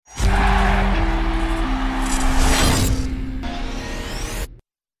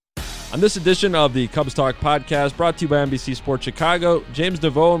On this edition of the Cubs Talk podcast, brought to you by NBC Sports Chicago, James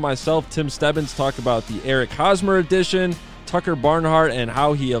DeVoe and myself, Tim Stebbins, talk about the Eric Hosmer edition, Tucker Barnhart and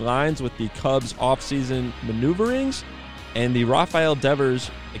how he aligns with the Cubs offseason maneuverings, and the Rafael Devers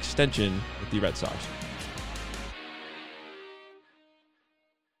extension with the Red Sox.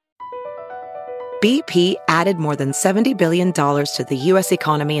 BP added more than $70 billion to the U.S.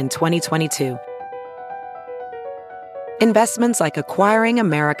 economy in 2022. Investments like acquiring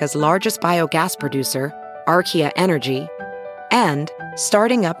America's largest biogas producer, Archaea Energy, and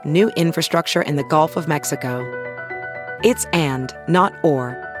starting up new infrastructure in the Gulf of Mexico. It's and, not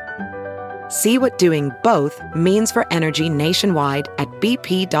or. See what doing both means for energy nationwide at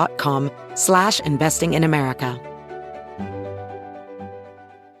bp.com/investing in America.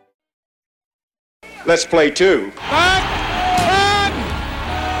 Let's play two.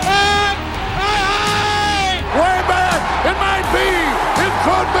 Way back! It might be! It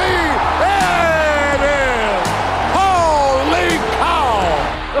could be! There it is! Holy cow!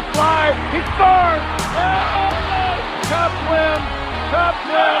 The fly! He scores! Cubs win! Cubs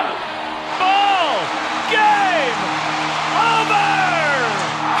win! Ball! Game! Over!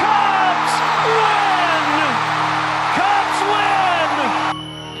 Cubs win! Cubs win!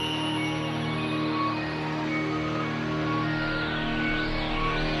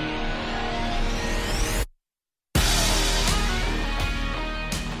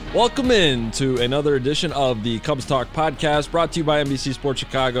 Welcome in to another edition of the Cubs Talk podcast, brought to you by NBC Sports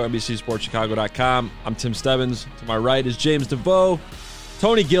Chicago, NBCSportsChicago.com. I'm Tim Stebbins. To my right is James DeVoe,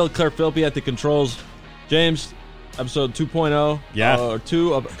 Tony Gill, Claire Philpy at the controls. James, episode 2.0. Yeah. Or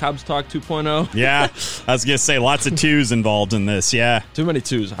 2 of Cubs Talk 2.0. Yeah. I was going to say lots of twos involved in this. Yeah. Too many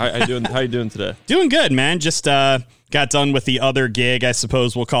twos. How you doing today? Doing good, man. Just got done with the other gig, I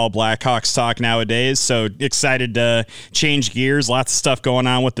suppose we'll call Blackhawks Talk nowadays. So excited to change gears. Lots of stuff going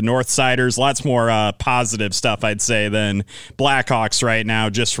on with the Northsiders. Lots more positive stuff, I'd say, than Blackhawks right now,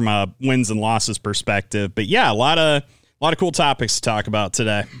 just from a wins and losses perspective. But yeah, a lot of cool topics to talk about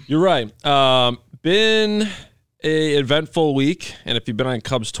today. You're right. Been a eventful week, and if you've been on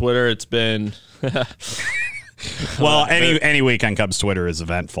Cubs Twitter, it's been well, any week on Cubs Twitter is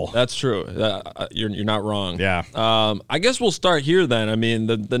eventful. That's true. You're not wrong. Yeah. I guess we'll start here then. I mean,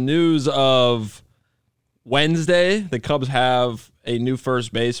 the news of Wednesday, the Cubs have a new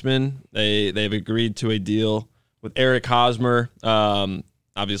first baseman. They've agreed to a deal with Eric Hosmer.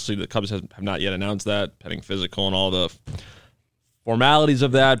 Obviously, the Cubs have not yet announced that, pending physical and all the formalities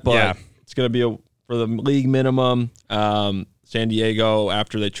of that, but It's going to be for the league minimum. San Diego,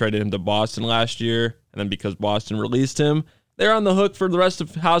 after they traded him to Boston last year, and then because Boston released him, they're on the hook for the rest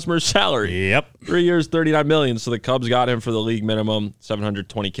of Hosmer's salary. Yep. 3 years, $39 million. So the Cubs got him for the league minimum,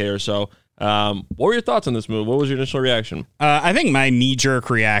 $720K or so. What were your thoughts on this move? What was your initial reaction? I think my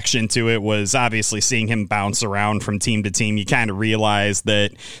knee-jerk reaction to it was obviously seeing him bounce around from team to team. You kind of realize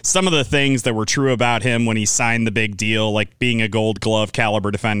that some of the things that were true about him when he signed the big deal, like being a Gold Glove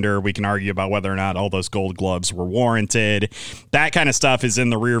caliber defender, we can argue about whether or not all those Gold Gloves were warranted. That kind of stuff is in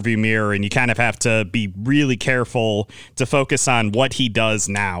the rearview mirror, and you kind of have to be really careful to focus on what he does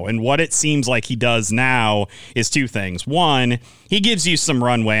now. And what it seems like he does now is two things. One, he gives you some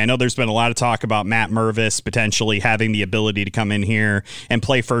runway. I know there's been a lot of talk about Matt Mervis potentially having the ability to come in here and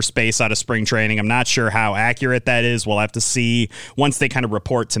play first base out of spring training. I'm not sure how accurate that is. We'll have to see once they kind of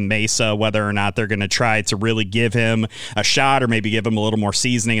report to Mesa whether or not they're going to try to really give him a shot or maybe give him a little more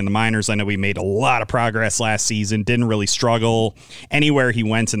seasoning in the minors. I know we made a lot of progress last season, didn't really struggle anywhere he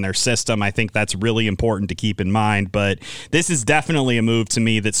went in their system. I think that's really important to keep in mind, but this is definitely a move to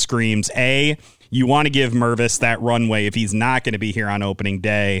me that screams, A, you want to give Mervis that runway if he's not going to be here on opening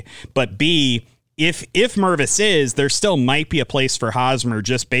day. But B, if Mervis is, there still might be a place for Hosmer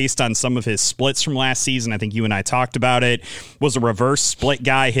just based on some of his splits from last season. I think you and I talked about it. Was a reverse split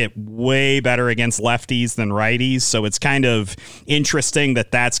guy, hit way better against lefties than righties. So it's kind of interesting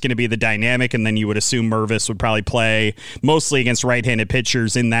that that's going to be the dynamic. And then you would assume Mervis would probably play mostly against right-handed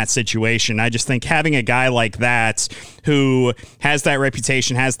pitchers in that situation. I just think having a guy like that who has that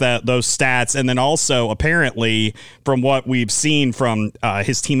reputation, has those stats, and then also apparently from what we've seen from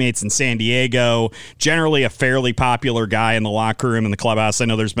his teammates in San Diego, generally a fairly popular guy in the locker room and the clubhouse. I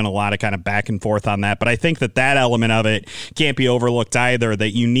know there's been a lot of kind of back and forth on that, but I think that element of it can't be overlooked either,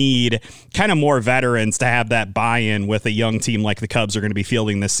 that you need kind of more veterans to have that buy-in with a young team like the Cubs are going to be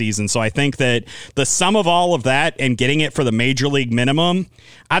fielding this season. So I think that the sum of all of that and getting it for the major league minimum,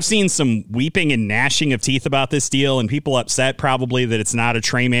 I've seen some weeping and gnashing of teeth about this deal and people upset probably that it's not a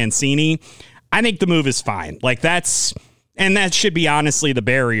Trey Mancini. I think the move is fine. And that should be honestly the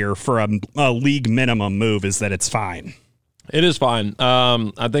barrier for a league minimum move, is that it's fine. it is fine.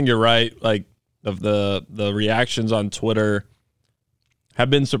 I think you're right. Like the reactions on Twitter have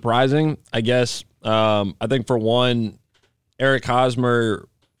been surprising, I guess. I think for one, Eric Hosmer,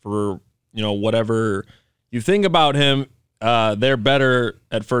 for whatever you think about him, they're better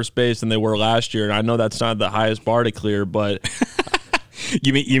at first base than they were last year. And I know that's not the highest bar to clear, but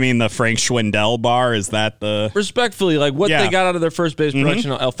you mean the Frank Schwindel bar? Is that the respectfully, like what they got out of their first base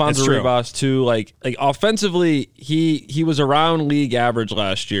production? Alfonso Rivas too. Like offensively, he was around league average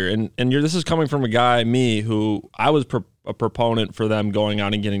last year, and this is coming from a guy, me, who I was a proponent for them going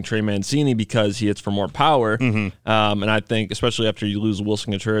out and getting Trey Mancini because he hits for more power. And I think especially after you lose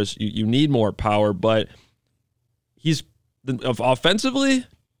Wilson Contreras, you need more power, but offensively,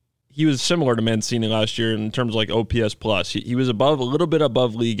 he was similar to Mancini last year in terms of like OPS plus. He was a little bit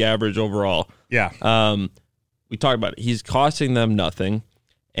above league average overall. Yeah. We talked about it. He's costing them nothing.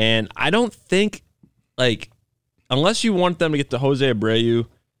 And I don't think, like, unless you want them to get to Jose Abreu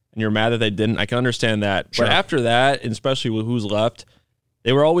and you're mad that they didn't, I can understand that. Sure. But after that, and especially with who's left,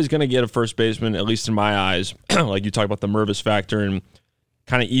 they were always going to get a first baseman, at least in my eyes. Like you talk about the Mervis factor and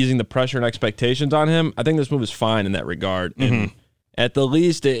kind of easing the pressure and expectations on him. I think this move is fine in that regard. And at the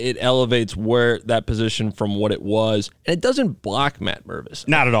least, it elevates where that position from what it was. And it doesn't block Matt Mervis.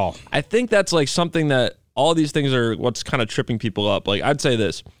 Not at all. I think that's like something that all these things are what's kind of tripping people up. Like I'd say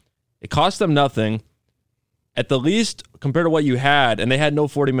this, it cost them nothing. At the least, compared to what you had, and they had no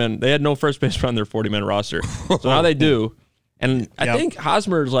 40-man, they had no first baseman on their 40-man roster. So now they do. And I think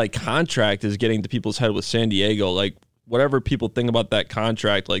Hosmer's like contract is getting to people's head with San Diego. Like whatever people think about that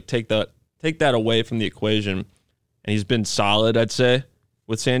contract, like take that away from the equation. And he's been solid, I'd say,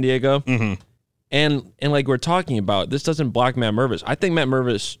 with San Diego. And like we're talking about, this doesn't block Matt Mervis. I think Matt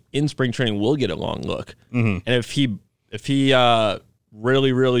Mervis in spring training will get a long look. And if he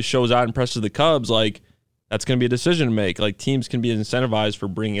really, really shows out and presses the Cubs, like that's going to be a decision to make. Like teams can be incentivized for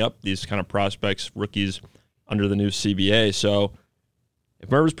bringing up these kind of prospects, rookies under the new CBA. So if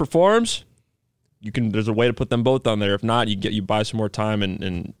Mervis performs, there's a way to put them both on there. If not, you buy some more time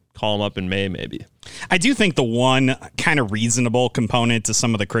and call them up in May, maybe. I do think the one kind of reasonable component to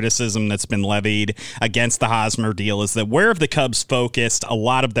some of the criticism that's been levied against the Hosmer deal is that where have the Cubs focused a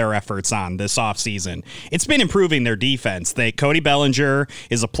lot of their efforts on this offseason? It's been improving their defense. Cody Bellinger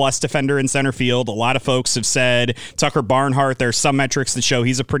is a plus defender in center field. A lot of folks have said Tucker Barnhart, there's some metrics that show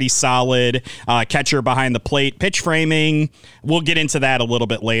he's a pretty solid catcher behind the plate. Pitch framing, we'll get into that a little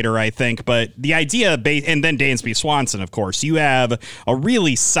bit later, I think. But the idea, and then Dansby Swanson, of course, you have a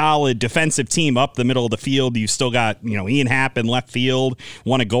really solid defensive team up the middle of the field. You've still got, Ian Happ in left field,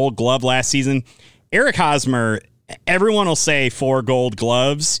 won a Gold Glove last season. Eric Hosmer, everyone will say 4 Gold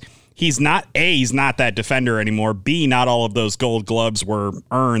Gloves. He's not that defender anymore. B, not all of those Gold Gloves were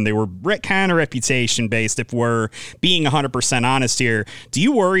earned. They were kind of reputation based, if we're being 100% honest here. Do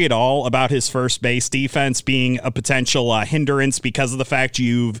you worry at all about his first base defense being a potential hindrance because of the fact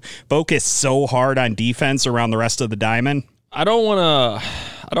you've focused so hard on defense around the rest of the diamond? I don't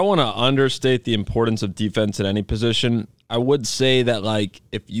want to understate the importance of defense at any position. I would say that, like,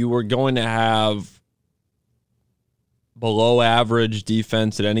 if you were going to have below average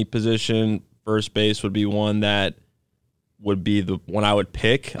defense at any position, first base would be one that would be the one I would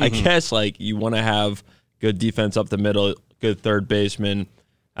pick. I guess, like, you want to have good defense up the middle, good third baseman,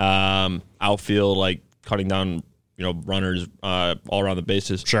 outfield, like cutting down, runners all around the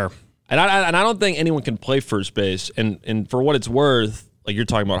bases. Sure. And I don't think anyone can play first base. And for what it's worth, like you're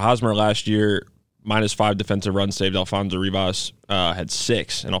talking about, Hosmer last year, -5 defensive runs saved. Alfonso Rivas had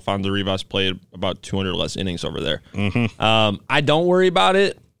 6, and Alfonso Rivas played about 200 less innings over there. I don't worry about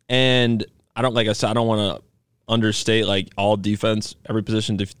it, and I don't want to understate like all defense. Every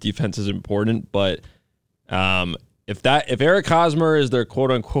position defense is important, but if Eric Hosmer is their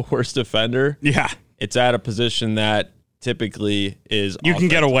quote unquote worst defender, it's at a position that typically is you can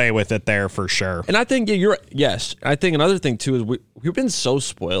get away with it there for sure. And I think I think another thing too is we've been so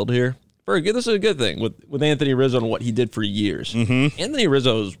spoiled here. This is a good thing with Anthony Rizzo and what he did for years. Anthony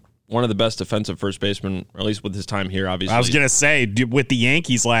Rizzo is one of the best defensive first basemen, or at least with his time here, obviously. I was going to say, with the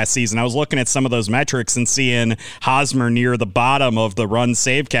Yankees last season, I was looking at some of those metrics and seeing Hosmer near the bottom of the run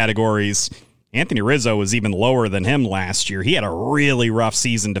save categories. Anthony Rizzo was even lower than him last year. He had a really rough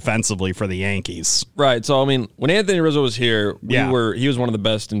season defensively for the Yankees. Right. So, I mean, when Anthony Rizzo was here, he was one of the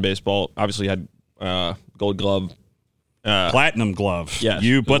best in baseball. Obviously, had Gold Glove. Platinum Glove. Yes.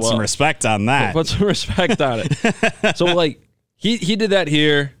 You put some respect on that. Put some respect on it. So, like, he did that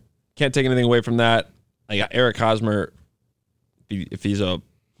here. Can't take anything away from that. Like, Eric Hosmer, if he's a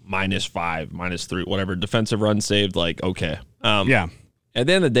 -5, -3, whatever, defensive run saved, like, okay. At the end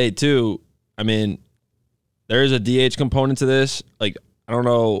of the day, too, I mean, there is a DH component to this. Like, I don't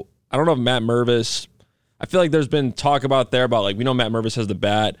know if Matt Mervis, I feel like there's been talk about like, we know Matt Mervis has the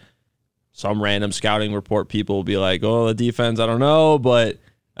bat. Some random scouting report people will be like, oh, the defense, I don't know. But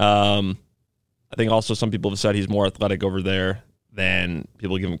I think also some people have said he's more athletic over there than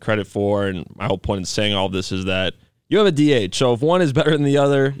people give him credit for. And my whole point in saying all this is that you have a DH. So if one is better than the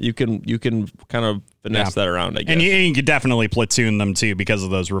other, you can kind of finesse that around, I guess. And you could definitely platoon them too because of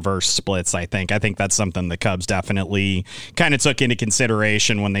those reverse splits, I think. I think that's something the Cubs definitely kind of took into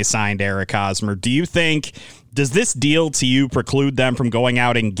consideration when they signed Eric Hosmer. Do you think, does this deal to you preclude them from going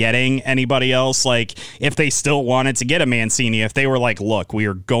out and getting anybody else? Like, if they still wanted to get a Mancini, if they were like, look, we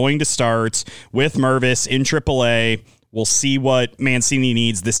are going to start with Mervis in AAA, we'll see what Mancini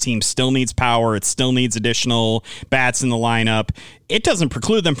needs. This team still needs power. It still needs additional bats in the lineup. It doesn't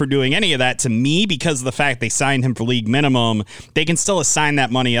preclude them from doing any of that to me because of the fact they signed him for league minimum. They can still assign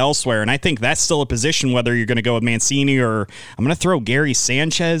that money elsewhere. And I think that's still a position whether you're going to go with Mancini or I'm going to throw Gary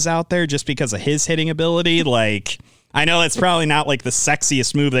Sanchez out there just because of his hitting ability. Like, I know that's probably not like the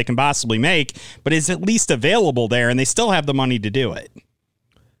sexiest move they can possibly make, but it's at least available there and they still have the money to do it.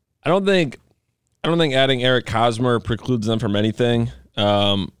 I don't think adding Eric Hosmer precludes them from anything.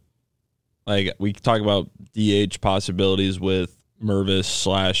 Like, we talk about DH possibilities with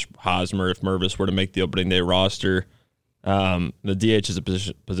Mervis / Hosmer if Mervis were to make the opening day roster. The DH is a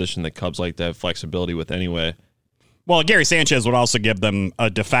position that Cubs like to have flexibility with anyway. Well, Gary Sanchez would also give them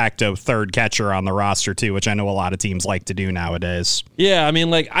a de facto third catcher on the roster too, which I know a lot of teams like to do nowadays. Yeah, I mean,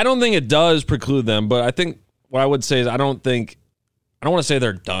 like, I don't think it does preclude them, but I think what I would say is I don't want to say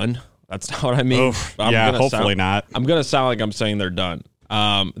they're done. That's not what I mean. Oof, hopefully not. I'm going to sound like I'm saying they're done.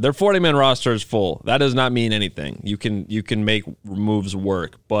 Their 40-man roster is full. That does not mean anything. You can make moves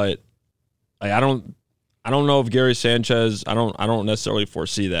work, but like, I don't know if Gary Sanchez, I don't necessarily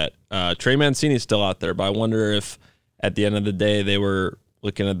foresee that. Trey Mancini is still out there, but I wonder if at the end of the day they were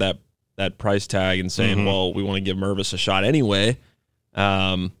looking at that price tag and saying, well, we want to give Mervis a shot anyway.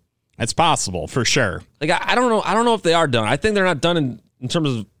 It's possible for sure. Like, I don't know if they are done. I think they're not done in terms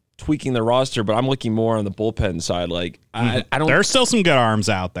of tweaking the roster, but I'm looking more on the bullpen side. Like, I don't. There's still some good arms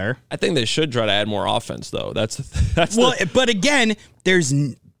out there. I think they should try to add more offense, though. But again, there's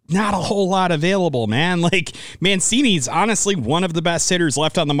not a whole lot available, man. Like, Mancini's honestly one of the best hitters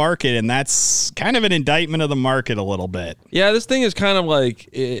left on the market, and that's kind of an indictment of the market a little bit. Yeah, this thing is kind of like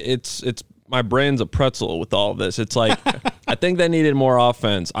it's my brain's a pretzel with all of this. It's like I think they needed more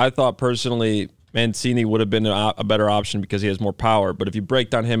offense. I thought personally Mancini would have been a better option because he has more power. But if you break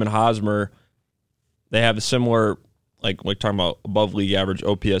down him and Hosmer, they have a similar, like we're talking about above league average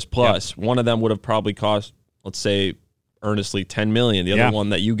OPS plus. Yep. One of them would have probably cost, let's say, earnestly $10 million. The other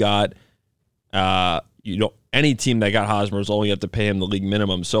one that you got, any team that got Hosmer is only have to pay him the league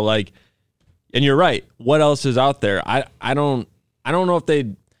minimum. So like, and you're right. What else is out there? I don't know if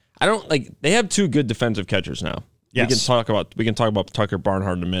they have two good defensive catchers now. Yes. We can talk about Tucker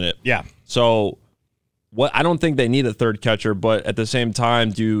Barnhart in a minute. Yeah. So I don't think they need a third catcher, but at the same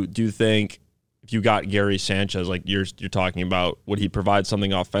time, do you think if you got Gary Sanchez, like you're talking about, would he provide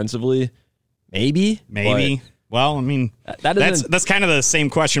something offensively? Maybe. Well, I mean, that's kind of the same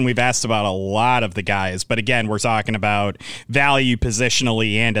question we've asked about a lot of the guys. But again, we're talking about value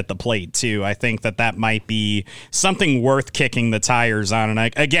positionally and at the plate, too. I think that might be something worth kicking the tires on. And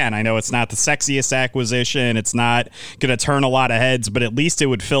I know it's not the sexiest acquisition. It's not going to turn a lot of heads, but at least it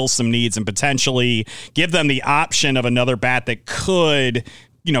would fill some needs and potentially give them the option of another bat that could,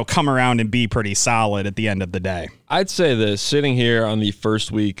 come around and be pretty solid at the end of the day. I'd say this, sitting here on the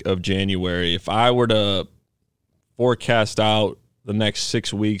first week of January, if I were to forecast out the next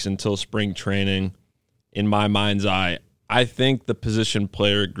 6 weeks until spring training, in my mind's eye, I think the position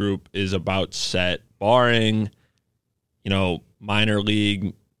player group is about set, barring, minor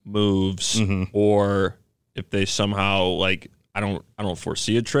league moves, or if they somehow, like, I don't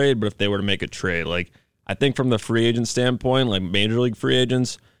foresee a trade, but if they were to make a trade, like, I think from the free agent standpoint, like major league free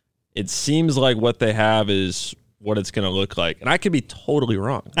agents, it seems like what they have is what it's going to look like. And I could be totally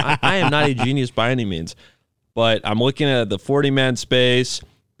wrong. I am not a genius by any means. But I'm looking at the 40-man space,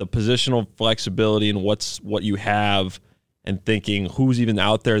 the positional flexibility, and what you have, and thinking who's even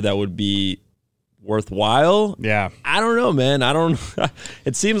out there that would be worthwhile. Yeah, I don't know, man.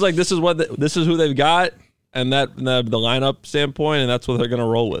 It seems like this is who they've got, and that the lineup standpoint, and that's what they're going to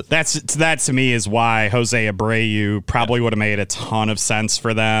roll with. That to me is why Jose Abreu probably would have made a ton of sense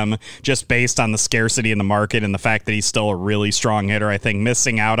for them, just based on the scarcity in the market and the fact that he's still a really strong hitter. I think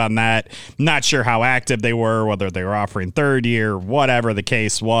missing out on that, not sure how active they were, whether they were offering third year, whatever the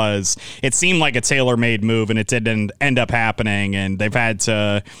case was. It seemed like a tailor-made move, and it didn't end up happening, and they've had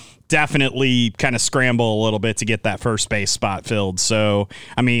to definitely kind of scramble a little bit to get that first base spot filled. So,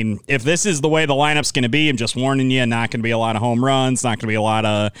 I mean, if this is the way the lineup's going to be, I'm just warning you, not going to be a lot of home runs, not going to be a lot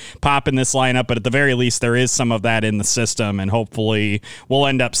of pop in this lineup, but at the very least, there is some of that in the system, and hopefully we'll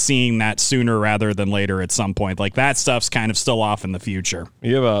end up seeing that sooner rather than later at some point. Like, that stuff's kind of still off in the future.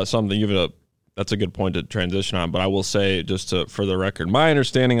 That's a good point to transition on, but I will say, for the record, my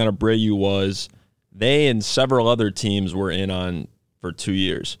understanding on Abreu was they and several other teams were in on for 2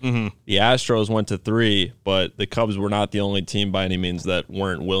 years. Mm-hmm. The Astros went to 3, but the Cubs were not the only team by any means that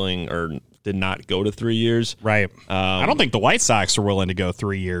weren't willing or did not go to 3 years. Right. I don't think the White Sox are willing to go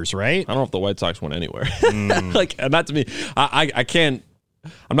 3 years, right? I don't know if the White Sox went anywhere. Not to me. I can't.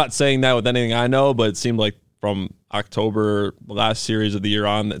 I'm not saying that with anything I know, but it seemed like from October, the last series of the year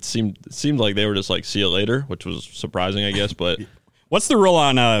on, it seemed like they were just like, see you later, which was surprising, I guess. But what's the rule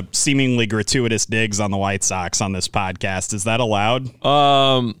on seemingly gratuitous digs on the White Sox on this podcast? Is that allowed?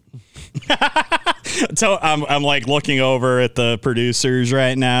 So I'm like looking over at the producers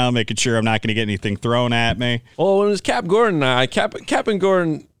right now, making sure I'm not going to get anything thrown at me. Well, when it was Cap Gordon, Cap and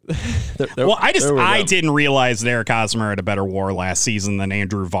Gordon. I didn't realize that Eric Hosmer had a better WAR last season than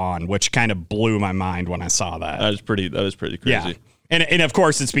Andrew Vaughn, which kind of blew my mind when I saw that. That was pretty crazy. Yeah. And of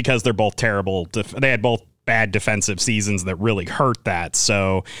course it's because they're both terrible. They had both bad defensive seasons that really hurt that.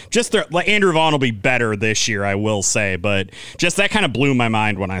 So Andrew Vaughn will be better this year, I will say, but just that kind of blew my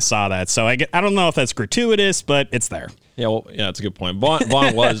mind when I saw that. So I don't know if that's gratuitous, but it's there. Yeah, that's a good point.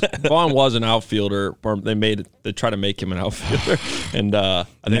 Vaughn was an outfielder. Or they tried to make him an outfielder, and I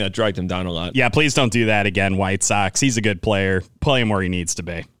think that dragged him down a lot. Yeah, please don't do that again, White Sox. He's a good player. Play him where he needs to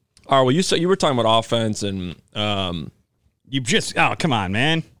be. All right. Well, you were talking about offense, and come on,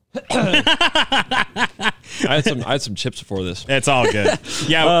 man. I had some chips before this. It's all good.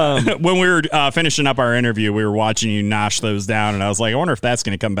 Yeah, when we were finishing up our interview, we were watching you nosh those down, and I was like, I wonder if that's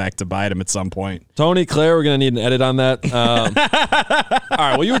going to come back to bite him at some point. Tony, Claire, we're going to need an edit on that. All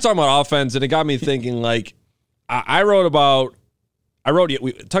right, well, you were talking about offense, and it got me thinking, like, Tucker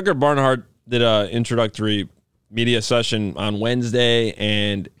Barnhart did an introductory media session on Wednesday,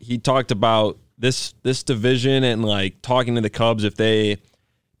 and he talked about this division and, like, talking to the Cubs if they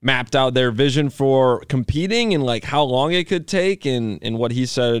mapped out their vision for competing and like how long it could take, and what he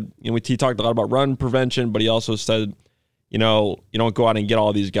said, he talked a lot about run prevention, but he also said, you don't go out and get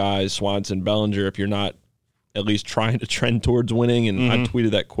all these guys, Swanson, Bellinger, if you're not at least trying to trend towards winning. And I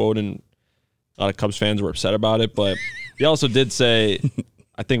tweeted that quote, and a lot of Cubs fans were upset about it, but he also did say,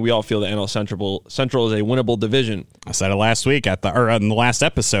 I think we all feel that NL Central is a winnable division. I said it last week in the last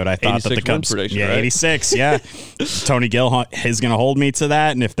episode. I thought that the Cubs, prediction, right? 86, yeah. Tony Gill is going to hold me to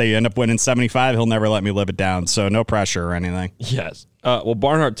that, and if they end up winning 75, he'll never let me live it down. So no pressure or anything. Yes. Well,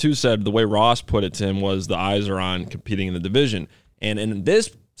 Barnhart too said the way Ross put it to him was the eyes are on competing in the division, and in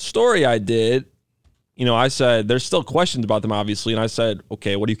this story I did, I said there's still questions about them, obviously, and I said,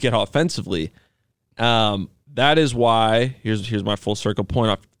 okay, what do you get offensively? That is why, here's my full circle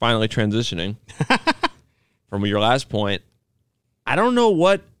point, I'm finally transitioning from your last point. I don't know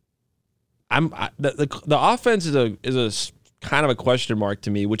what the offense is a kind of a question mark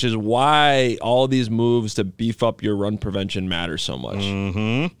to me, which is why all these moves to beef up your run prevention matter so much.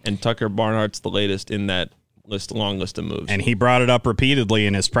 Mm-hmm. And Tucker Barnhart's the latest in that long list of moves. And he brought it up repeatedly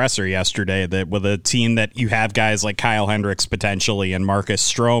in his presser yesterday that with a team that you have guys like Kyle Hendricks potentially and Marcus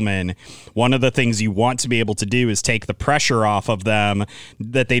Stroman, one of the things you want to be able to do is take the pressure off of them,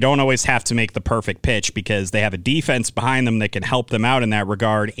 that they don't always have to make the perfect pitch because they have a defense behind them that can help them out in that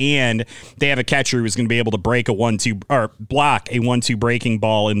regard, and they have a catcher who's going to be able to break a 1-2 or block a 1-2 breaking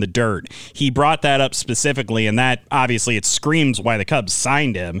ball in the dirt. He brought that up specifically, and that obviously it screams why the Cubs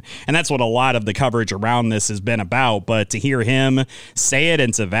signed him, and that's what a lot of the coverage around this has been about. But to hear him say it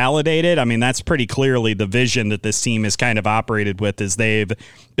and to validate it, I mean, that's pretty clearly the vision that this team has kind of operated with as they've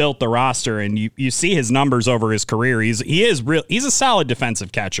built the roster. And you see his numbers over his career. He's a solid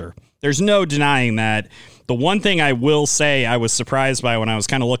defensive catcher. There's no denying that. The one thing I will say I was surprised by when I was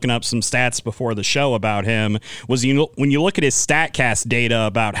kind of looking up some stats before the show about him was when you look at his StatCast data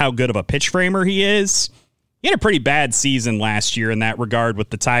about how good of a pitch framer he is. He had a pretty bad season last year in that regard with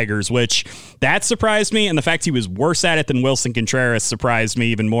the Tigers, which that surprised me. And the fact he was worse at it than Wilson Contreras surprised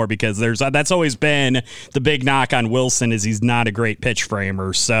me even more because that's always been the big knock on Wilson is he's not a great pitch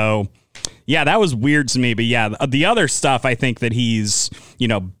framer. So, yeah, that was weird to me. But, yeah, the other stuff I think that he's,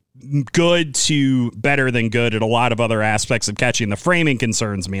 good to better than good at a lot of other aspects of catching. The framing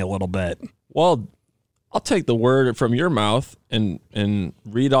concerns me a little bit. Well, I'll take the word from your mouth and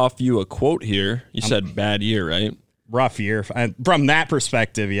read off you a quote here. You said bad year, right? Rough year. From that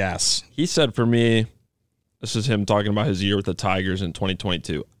perspective, yes. He said for me, this is him talking about his year with the Tigers in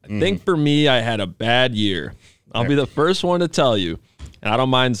 2022. think for me, I had a bad year. I'll be the first one to tell you, and I don't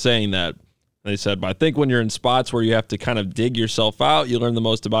mind saying that. They said, but I think when you're in spots where you have to kind of dig yourself out, you learn the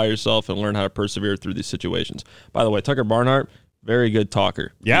most about yourself and learn how to persevere through these situations. By the way, Tucker Barnhart, very good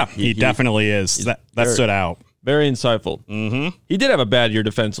talker. Yeah, he definitely is. That stood out. Very insightful. Mm-hmm. He did have a bad year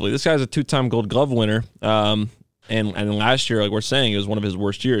defensively. This guy's a 2-time Gold Glove winner. And last year, like we're saying, it was one of his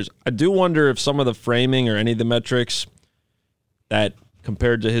worst years. I do wonder if some of the framing or any of the metrics that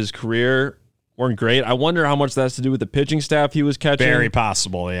compared to his career weren't great. I wonder how much that has to do with the pitching staff he was catching. Very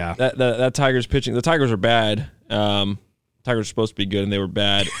possible, yeah. That Tigers pitching. The Tigers were bad. Tigers were supposed to be good, and they were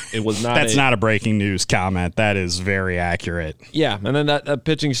bad. It was not. That's not a breaking news comment. That is very accurate. Yeah, and then that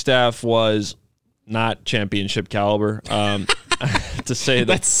pitching staff was not championship caliber. To say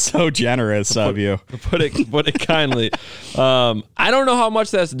that's so generous of you. Put it kindly. I don't know how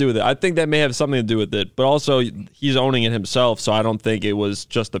much that has to do with it. I think that may have something to do with it, but also he's owning it himself, so I don't think it was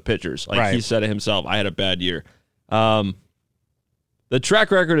just the pitchers. Like he said it himself, I had a bad year. The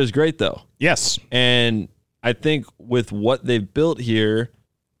track record is great, though. Yes. And I think with what they've built here,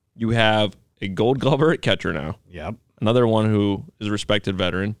 you have a Gold Glover at catcher now. Yep. Another one who is a respected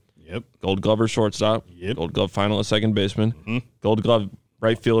veteran. Yep. Gold Glover shortstop. Yep. Gold Glove finalist second baseman. Gold Glove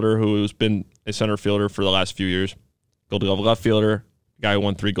right fielder who's been a center fielder for the last few years. Gold Glove left fielder, guy who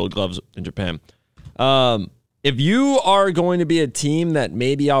won 3 Gold Gloves in Japan. If you are going to be a team that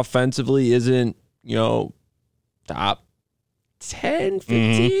maybe offensively isn't, top 10,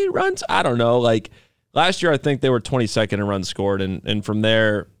 15 runs, I don't know. Like last year, I think they were 22nd in runs scored, and from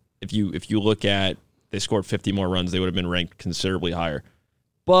there, if you look at they scored 50 more runs, they would have been ranked considerably higher.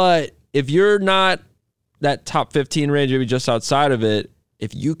 But if you're not that top 15 range, maybe just outside of it,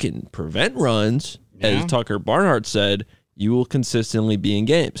 if you can prevent runs, as Tucker Barnhart said, you will consistently be in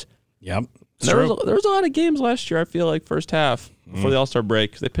games. Yep. There was a lot of games last year, I feel like, first half before the All-Star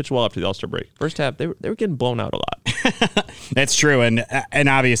break. They pitched well after the All-Star break. First half, they were getting blown out a lot. That's true. And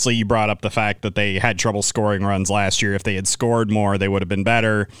obviously you brought up the fact that they had trouble scoring runs last year. If they had scored more, they would have been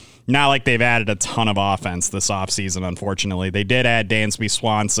better. Not like they've added a ton of offense this offseason, unfortunately. They did add Dansby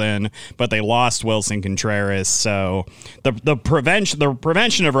Swanson, but they lost Wilson Contreras. So the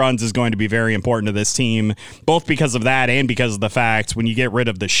prevention of runs is going to be very important to this team, both because of that and because of the fact when you get rid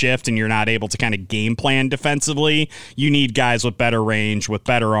of the shift and you're not able to kind of game plan defensively, you need guys with better range, with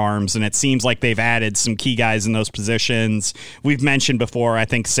better arms, and it seems like they've added some key guys in those positions. We've mentioned before, I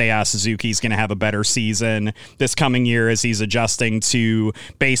think Seiya Suzuki is going to have a better season this coming year as he's adjusting to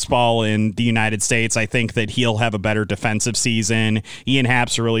baseball in the United States. I think that he'll have a better defensive season. Ian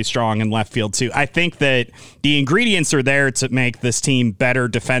Happ's really strong in left field too. I think that the ingredients are there to make this team better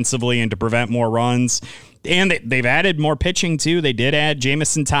defensively and to prevent more runs. And they've added more pitching, too. They did add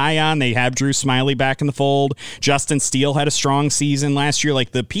Jamison Tyon. They have Drew Smiley back in the fold. Justin Steele had a strong season last year. Like,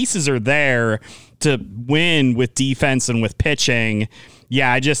 the pieces are there to win with defense and with pitching.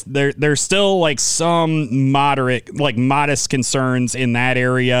 Yeah, there's still like some modest concerns in that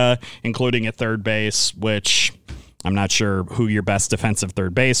area, including at third base, which I'm not sure who your best defensive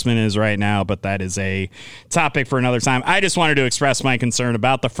third baseman is right now, but that is a topic for another time. I just wanted to express my concern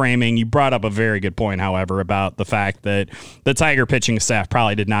about the framing. You brought up a very good point, however, about the fact that the Tiger pitching staff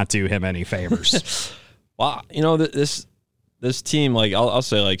probably did not do him any favors. Well, this team, like I'll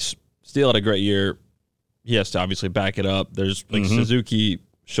say, like Steele had a great year. He has to obviously back it up. There's like Suzuki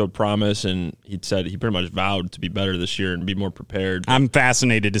showed promise, and he said he pretty much vowed to be better this year and be more prepared. I'm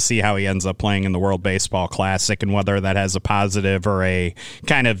fascinated to see how he ends up playing in the World Baseball Classic and whether that has a positive or a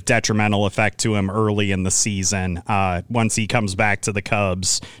kind of detrimental effect to him early in the season once he comes back to the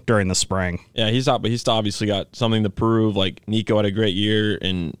Cubs during the spring. Yeah, he's obviously got something to prove. Like Nico had a great year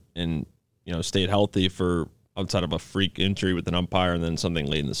and stayed healthy for outside of a freak injury with an umpire and then something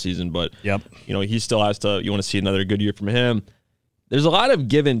late in the season. But he still has to. You want to see another good year from him. There's a lot of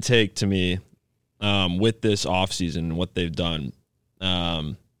give and take to me with this offseason and what they've done.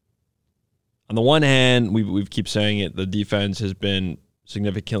 On the one hand, we keep saying it, the defense has been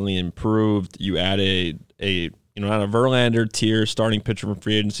significantly improved. You add not a Verlander tier starting pitcher from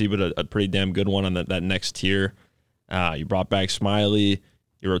free agency, but a pretty damn good one on that next tier. You brought back Smiley,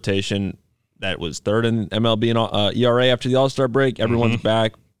 your rotation that was third in MLB and ERA after the All-Star break. Everyone's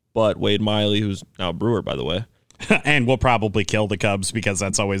back, but Wade Miley, who's now a Brewer, by the way. And will probably kill the Cubs because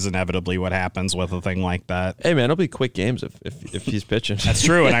that's always inevitably what happens with a thing like that. Hey, man, it'll be quick games if he's pitching. That's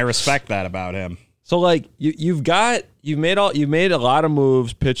true, and I respect that about him. So, like, you've made a lot of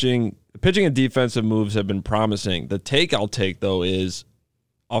moves. Pitching and defensive moves have been promising. The take I'll take, though, is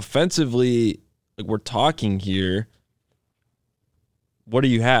offensively, like we're talking here, what do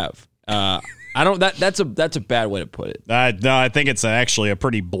you have? That's a bad way to put it. No, I think it's actually a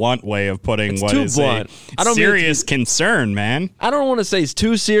pretty blunt way of putting It's what too is blunt. I don't mean serious concern, man. I don't want to say it's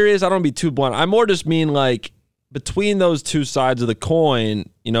too serious. I don't be too blunt. I more just mean like between those two sides of the coin,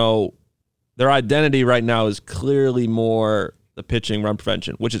 their identity right now is clearly more the pitching run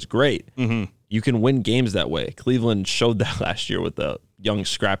prevention, which is great. Mm-hmm. You can win games that way. Cleveland showed that last year with the young,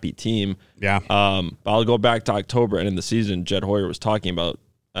 scrappy team. Yeah. I'll go back to October and in the season, Jed Hoyer was talking about,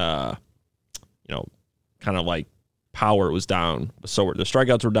 kind of like power was down. So the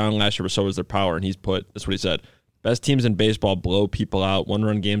strikeouts were down last year, but so was their power. And that's what he said. Best teams in baseball blow people out.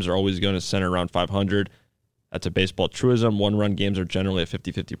 One-run games are always going to center around 500. That's a baseball truism. One-run games are generally a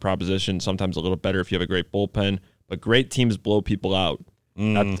 50-50 proposition, sometimes a little better if you have a great bullpen. But great teams blow people out.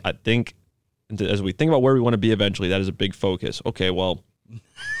 I think, as we think about where we want to be eventually, that is a big focus. Okay, well.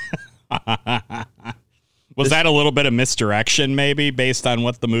 Was that a little bit of misdirection, maybe, based on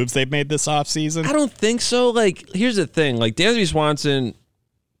what the moves they've made this offseason? I don't think so. Like, here's the thing. Like, Dansby Swanson,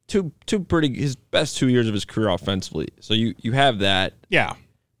 his best 2 years of his career offensively. So you have that. Yeah.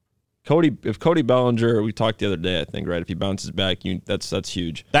 If Cody Bellinger, we talked the other day, I think, right? If he bounces back, that's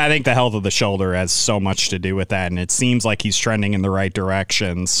huge. I think the health of the shoulder has so much to do with that, and it seems like he's trending in the right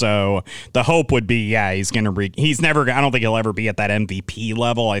direction. So the hope would be, he's going to I don't think he'll ever be at that MVP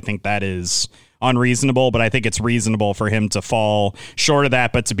level. I think that is unreasonable, but I think it's reasonable for him to fall short of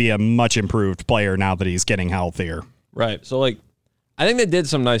that, but to be a much improved player now that he's getting healthier. Right. So, like, I think they did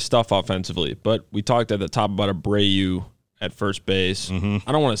some nice stuff offensively, but we talked at the top about Abreu at first base. Mm-hmm.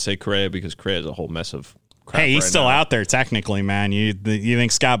 I don't want to say Correa because Correa is a whole mess of crap. Hey, he's right still now. out there technically, man. You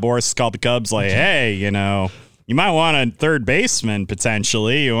think Scott Boras called the Cubs like, hey, you might want a third baseman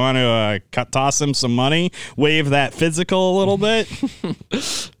potentially. You want to toss him some money, waive that physical a little bit?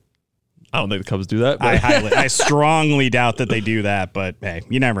 I don't think the Cubs do that. But. I strongly doubt that they do that, but hey,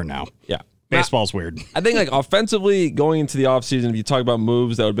 you never know. Yeah. Baseball's weird. I think, like, offensively, going into the offseason, if you talk about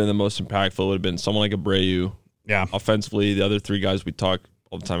moves that would have been the most impactful, would have been someone like Abreu. Yeah. Offensively, the other three guys we talk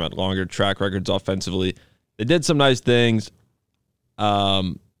all the time about longer track records offensively. They did some nice things.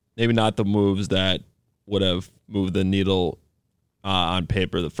 Maybe not the moves that would have moved the needle on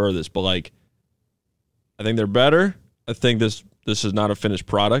paper the furthest, but, like, I think they're better. I think this is not a finished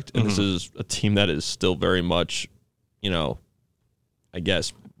product, and this is a team that is still very much, I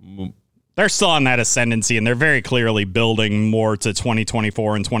guess, they're still on that ascendancy, and they're very clearly building more to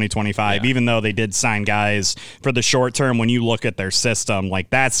 2024 and 2025, even though they did sign guys for the short term. When you look at their system, like,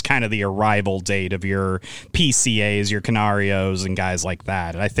 that's kind of the arrival date of your PCAs, your Canarios, and guys like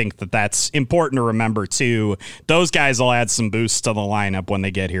that. And I think that that's important to remember, too. Those guys will add some boost to the lineup when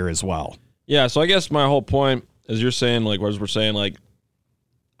they get here as well. Yeah, so I guess my whole point, as you're saying, like, as we're saying, like,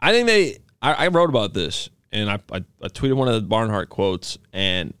 I think I wrote about this. And I tweeted one of the Barnhart quotes,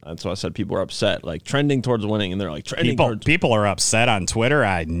 and that's why I said people are upset, like trending towards winning, and they're like trending towards. People are upset on Twitter.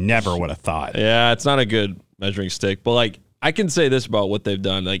 I never would have thought. Yeah, it's not a good measuring stick, but, like, I can say this about what they've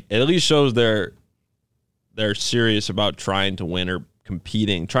done. Like, it at least shows they're serious about trying to win or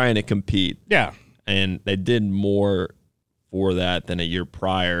trying to compete. Yeah, and they did more for that than a year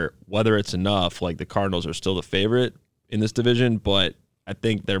prior. Whether it's enough, like, the Cardinals are still the favorite in this division, but I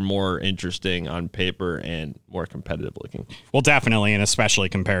think they're more interesting on paper and more competitive looking. Well, definitely, and especially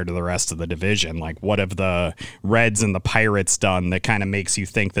compared to the rest of the division. Like, what have the Reds and the Pirates done that kind of makes you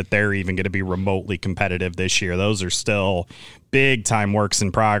think that they're even going to be remotely competitive this year? Those are still big-time works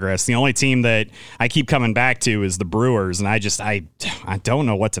in progress. The only team that I keep coming back to is the Brewers, and I don't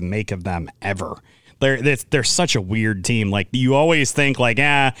know what to make of them ever. They're such a weird team. Like, you always think, like,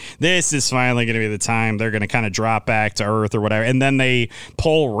 this is finally going to be the time they're going to kind of drop back to earth or whatever. And then they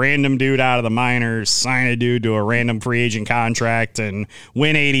pull random dude out of the minors, sign a dude to a random free agent contract, and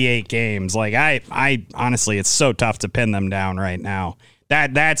win 88 games. Like, I honestly, it's so tough to pin them down right now.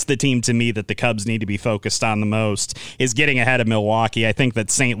 That's the team to me that the Cubs need to be focused on the most, is getting ahead of Milwaukee. I think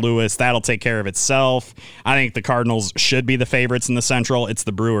that St. Louis, that'll take care of itself. I think the Cardinals should be the favorites in the Central. It's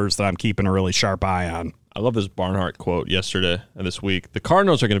the Brewers that I'm keeping a really sharp eye on. I love this Barnhart quote yesterday and this week. The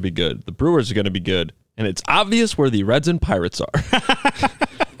Cardinals are going to be good. The Brewers are going to be good. And it's obvious where the Reds and Pirates are.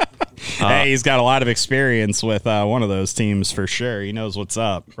 Hey, he's got a lot of experience with one of those teams for sure. He knows what's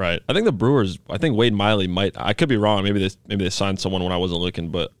up. Right. I think the Brewers, Wade Miley might, I could be wrong. Maybe they signed someone when I wasn't looking,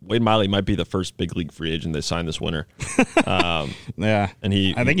 but Wade Miley might be the first big league free agent they signed this winter. Yeah. And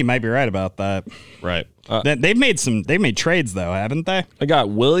I think you might be right about that. Right. They've made trades though, haven't they? I got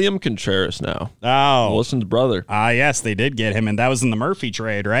William Contreras now. Oh. Wilson's brother. Yes, they did get him, and that was in the Murphy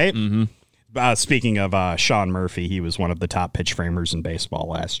trade, right? Mm-hmm. Speaking of Sean Murphy, he was one of the top pitch framers in baseball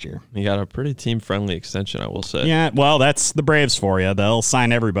last year. He got a pretty team-friendly extension, I will say. Yeah, well, that's the Braves for you. They'll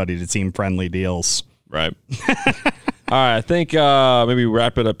sign everybody to team-friendly deals. Right. All right, I think maybe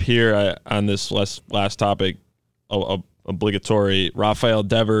wrap it up here on this last topic. Obligatory Rafael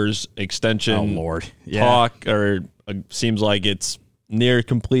Devers extension. Oh, Lord. Yeah. Talk, or seems like it's near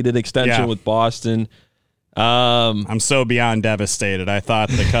completed extension with Boston. I'm so beyond devastated. I thought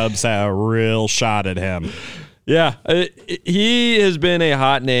the Cubs had a real shot at him. Yeah, he has been a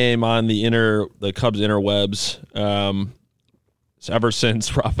hot name on the Cubs interwebs ever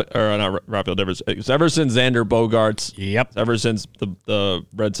since Rafael Devers. Ever since Xander Bogaerts. Yep. Ever since the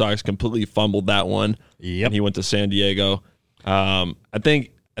Red Sox completely fumbled that one. Yep. And he went to San Diego. I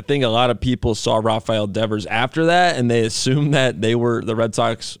think a lot of people saw Rafael Devers after that, and they assumed that they were the Red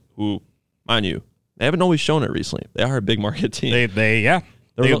Sox, who, mind you, they haven't always shown it recently. They are a big market team. They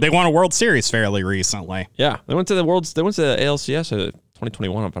won a World Series fairly recently. Yeah, they went to the ALCS in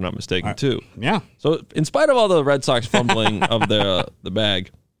 2021, if I'm not mistaken, too. Yeah. So in spite of all the Red Sox fumbling of the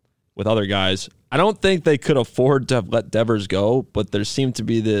bag with other guys, I don't think they could afford to have let Devers go. But there seemed to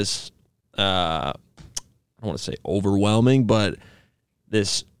be this, I don't want to say overwhelming, but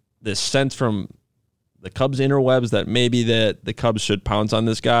this sense from the Cubs interwebs that maybe that the Cubs should pounce on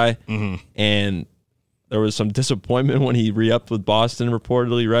this guy, and there was some disappointment when he re-upped with Boston,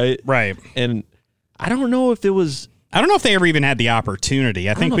 reportedly, right? Right. And I don't know if they ever even had the opportunity.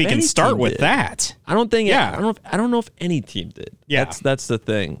 I think we can start with that. I don't think. Yeah. I don't know if any team did. Yeah. That's the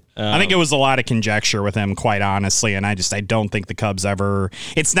thing. I think it was a lot of conjecture with him, quite honestly, and I don't think the Cubs ever.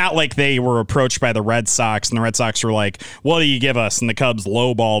 It's not like they were approached by the Red Sox, and the Red Sox were like, "What do you give us?" And the Cubs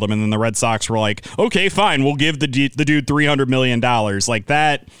lowballed him, and then the Red Sox were like, "Okay, fine, we'll give the dude $300 million." Like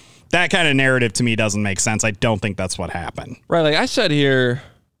that. That kind of narrative to me doesn't make sense. I don't think that's what happened. Right. Like I said here,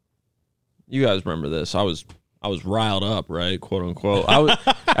 you guys remember this. I was riled up, right? Quote unquote.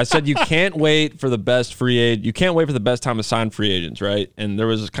 I said you can't wait for the best free agent. You can't wait for the best time to sign free agents, right? And there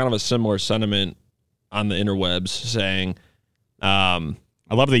was kind of a similar sentiment on the interwebs saying, I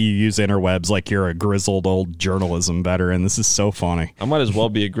love that you use interwebs like you're a grizzled old journalism veteran. This is so funny. I might as well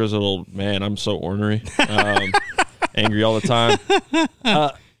be a grizzled old man. I'm so ornery, angry all the time.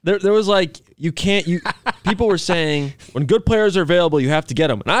 There was like, people were saying when good players are available, you have to get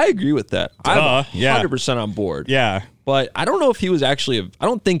them. And I agree with that. I'm 100% on board. Yeah. But I don't know if he was actually, I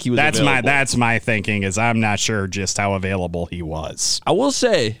don't think he was available. That's my thinking is I'm not sure just how available he was. I will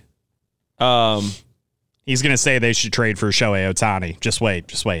say, he's going to say they should trade for Shohei Ohtani. Just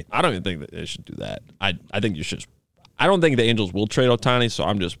wait. I don't even think that they should do that. I think you should. I don't think the Angels will trade Ohtani, so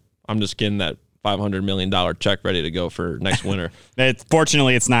I'm just getting that $500 million check ready to go for next winter.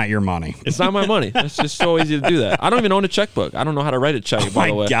 Fortunately, it's not your money. It's not my money. It's just so easy to do that. I don't even own a checkbook. I don't know how to write a check, by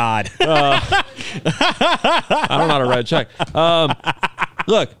the way. Oh, my God. I don't know how to write a check.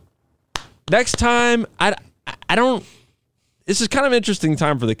 Look, next time, I don't... This is kind of an interesting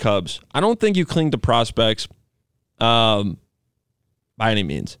time for the Cubs. I don't think you cling to prospects by any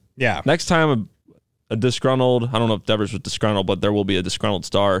means. Yeah. Next time, a disgruntled, I don't know if Devers was disgruntled, but there will be a disgruntled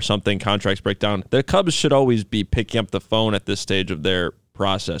star or something, contracts break down. The Cubs should always be picking up the phone at this stage of their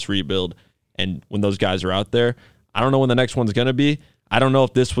process, rebuild, and when those guys are out there. I don't know when the next one's going to be. I don't know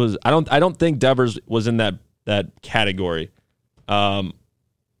if this was, I don't think Devers was in that category. I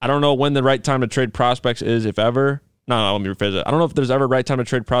don't know when the right time to trade prospects is, if ever. No, let me rephrase it. I don't know if there's ever a right time to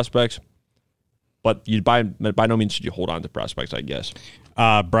trade prospects, but you by no means should you hold on to prospects, I guess.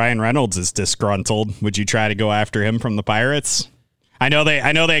 Brian Reynolds is disgruntled. Would you try to go after him from the Pirates? I know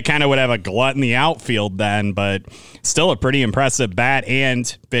they kind of would have a glut in the outfield then, but still a pretty impressive bat and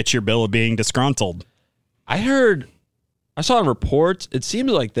fits your bill of being disgruntled. I saw in reports, it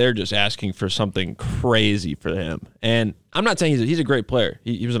seems like they're just asking for something crazy for him. And I'm not saying he's a great player.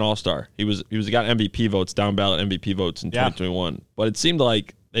 He was an all-star. He got MVP votes, down ballot MVP votes in 2021. But it seemed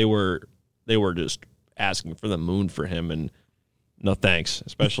like they were just asking for the moon for him, and no thanks,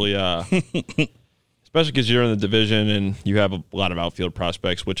 especially because you're in the division and you have a lot of outfield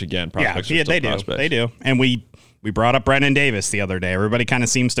prospects, which again, prospects are still prospects. They do. And we brought up Brennan Davis the other day. Everybody kind of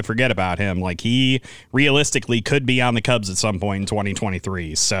seems to forget about him. Like, he realistically could be on the Cubs at some point in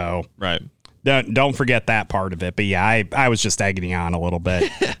 2023. So right. Don't forget that part of it. But yeah, I was just egging on a little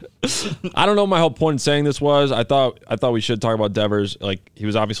bit. I don't know what my whole point in saying this was. I thought we should talk about Devers. Like, he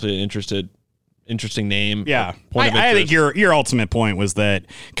was obviously an interesting name. Yeah. I think your ultimate point was that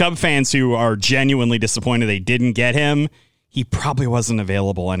Cub fans who are genuinely disappointed they didn't get him, he probably wasn't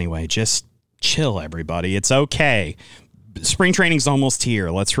available anyway. Just chill, everybody. It's okay. Spring training's almost here.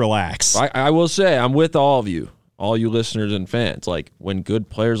 Let's relax. I will say, I'm with all of you all you listeners and fans, like when good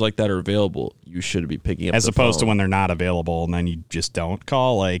players like that are available, you should be picking up as the opposed phone. to when they're not available and then you just don't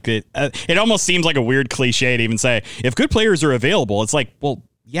call. Like it almost seems like a weird cliche to even say if good players are available. It's like, well,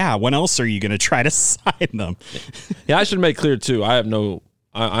 yeah, when else are you going to try to sign them? Yeah, I should make clear too.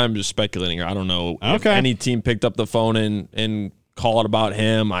 I'm just speculating here. I don't know if any team picked up the phone and called about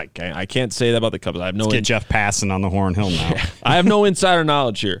him. I can't say that about the Cubs. I have no. Let's get Jeff Passan on the horn hill now. I have no insider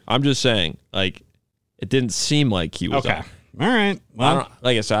knowledge here. I'm just saying, like, it didn't seem like he was. Okay. Out. All right. Well,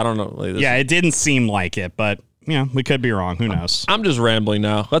 like I said, I don't know. Like, it didn't seem like it, but we could be wrong. Who knows? I'm just rambling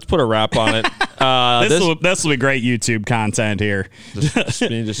now. Let's put a wrap on it. This will be great YouTube content here.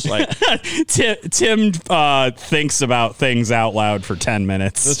 Just like Tim thinks about things out loud for 10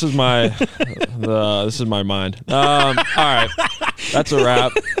 minutes. This is my mind. All right, that's a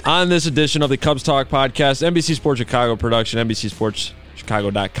wrap on this edition of the Cubs Talk podcast, NBC Sports Chicago production,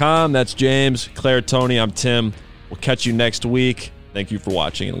 NBCSportsChicago.com. That's James, Claire, Tony. I'm Tim. We'll catch you next week. Thank you for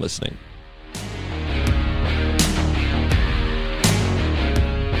watching and listening.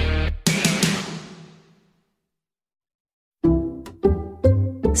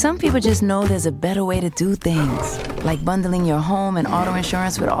 Some people just know there's a better way to do things, like bundling your home and auto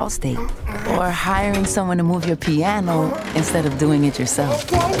insurance with Allstate, or hiring someone to move your piano instead of doing it yourself.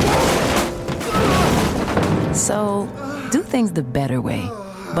 So, do things the better way.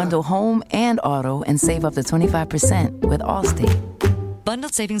 Bundle home and auto and save up to 25% with Allstate.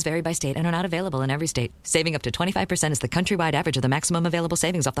 Bundled savings vary by state and are not available in every state. Saving up to 25% is the countrywide average of the maximum available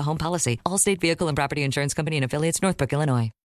savings off the home policy. Allstate Vehicle and Property Insurance Company and Affiliates, Northbrook, Illinois.